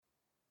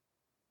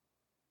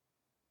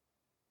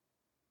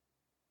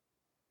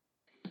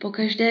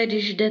Pokaždé,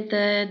 když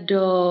jdete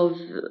do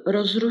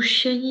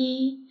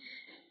rozrušení,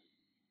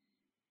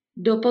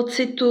 do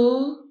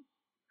pocitu,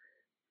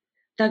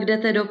 tak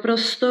jdete do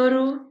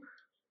prostoru,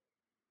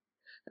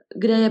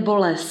 kde je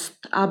bolest.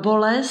 A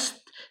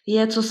bolest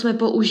je, co jsme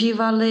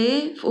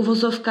používali v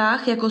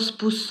uvozovkách jako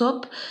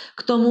způsob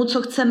k tomu,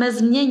 co chceme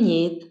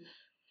změnit.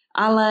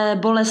 Ale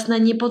bolest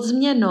není pod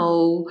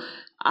změnou,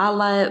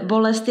 ale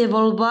bolest je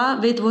volba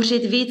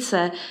vytvořit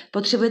více.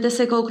 Potřebujete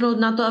se kouknout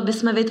na to, aby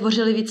jsme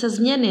vytvořili více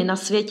změny na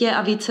světě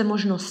a více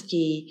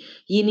možností.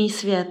 Jiný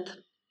svět.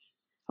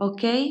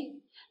 OK?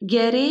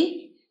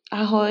 Gary,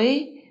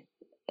 ahoj.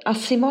 A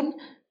Simon,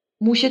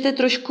 můžete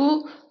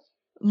trošku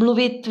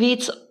mluvit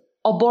víc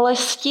o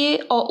bolesti,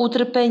 o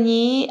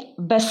utrpení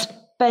bez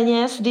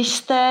peněz, když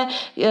jste,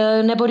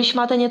 nebo když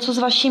máte něco s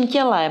vaším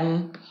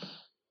tělem.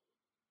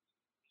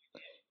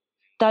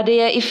 Tady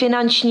je i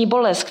finanční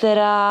bolest,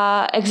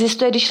 která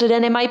existuje, když lidé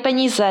nemají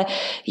peníze.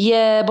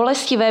 Je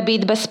bolestivé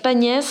být bez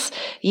peněz,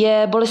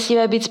 je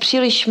bolestivé být s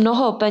příliš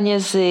mnoho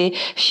penězi.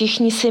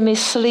 Všichni si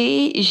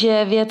myslí,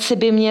 že věci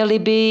by měly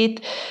být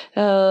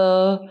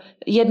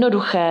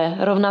jednoduché,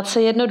 rovnat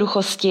se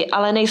jednoduchosti,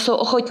 ale nejsou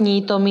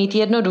ochotní to mít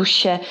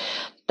jednoduše.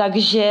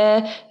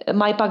 Takže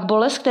mají pak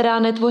bolest, která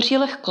netvoří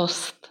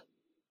lehkost.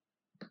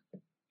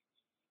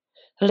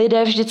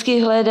 Lidé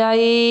vždycky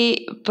hledají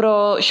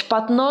pro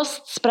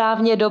špatnost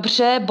správně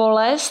dobře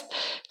bolest,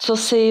 co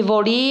si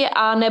volí,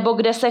 a nebo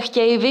kde se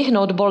chtějí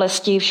vyhnout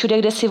bolesti. Všude,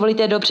 kde si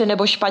volíte dobře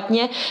nebo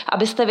špatně,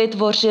 abyste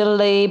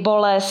vytvořili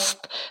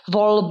bolest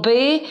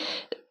volby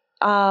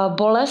a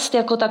bolest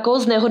jako takovou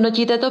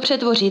znehodnotíte, to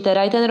přetvoříte.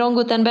 Right and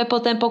wrong, ten be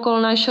potem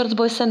pokolná shorts,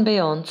 boys and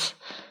beyonds.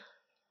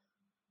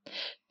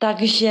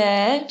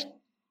 Takže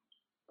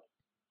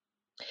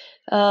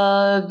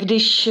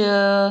když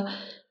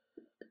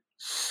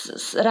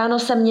ráno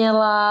jsem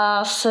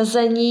měla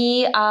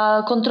sezení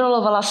a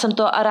kontrolovala jsem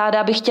to a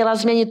ráda bych chtěla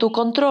změnit tu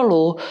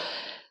kontrolu.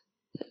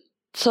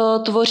 Co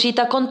tvoří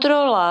ta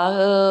kontrola?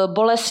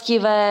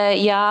 Bolestivé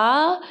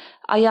já,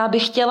 a já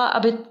bych chtěla,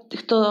 aby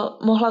to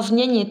mohla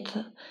změnit.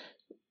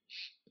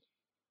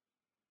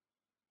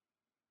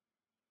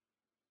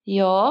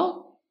 Jo?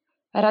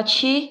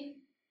 Radši,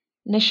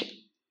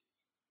 než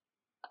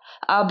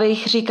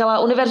abych říkala,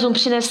 univerzum,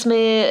 přines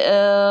mi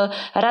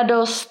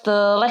radost,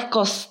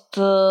 lehkost,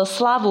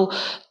 slavu.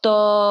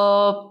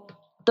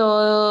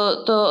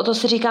 To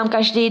si říkám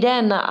každý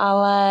den,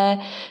 ale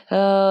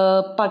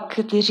pak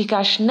ty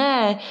říkáš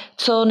ne,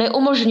 co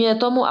neumožňuje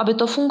tomu, aby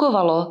to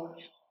fungovalo.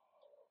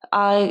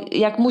 A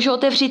jak můžu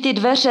otevřít ty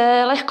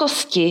dveře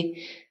lehkosti?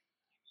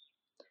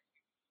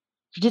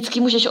 Vždycky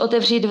můžeš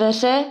otevřít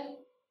dveře,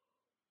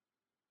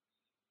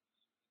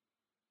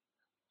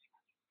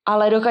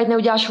 ale dokud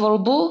neuděláš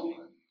volbu,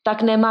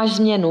 tak nemáš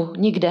změnu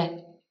nikde.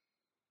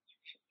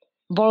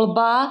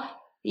 Volba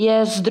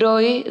je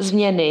zdroj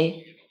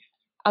změny.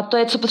 A to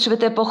je, co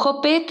potřebujete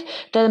pochopit,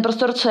 ten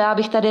prostor, co já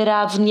bych tady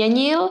rád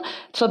změnil,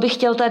 co bych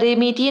chtěl tady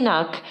mít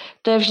jinak.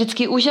 To je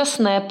vždycky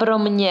úžasné pro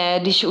mě,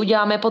 když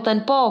uděláme po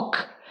ten pok.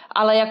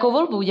 Ale jakou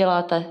volbu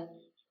uděláte?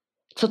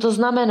 Co to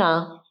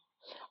znamená?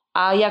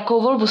 A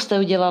jakou volbu jste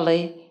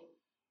udělali?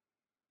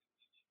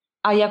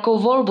 A jakou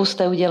volbu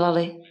jste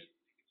udělali?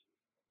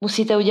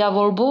 Musíte udělat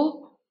volbu?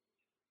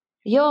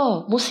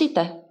 Jo,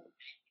 musíte.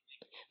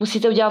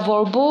 Musíte udělat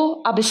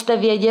volbu, abyste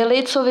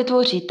věděli, co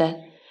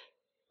vytvoříte.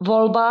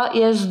 Volba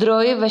je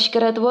zdroj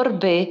veškeré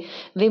tvorby.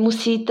 Vy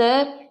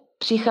musíte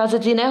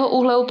přicházet z jiného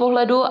úhlu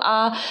pohledu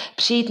a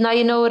přijít na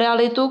jinou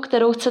realitu,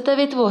 kterou chcete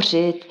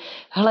vytvořit.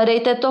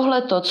 Hledejte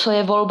tohleto, co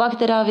je volba,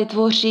 která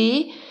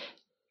vytvoří,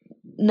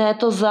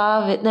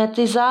 ne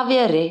ty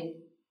závěry.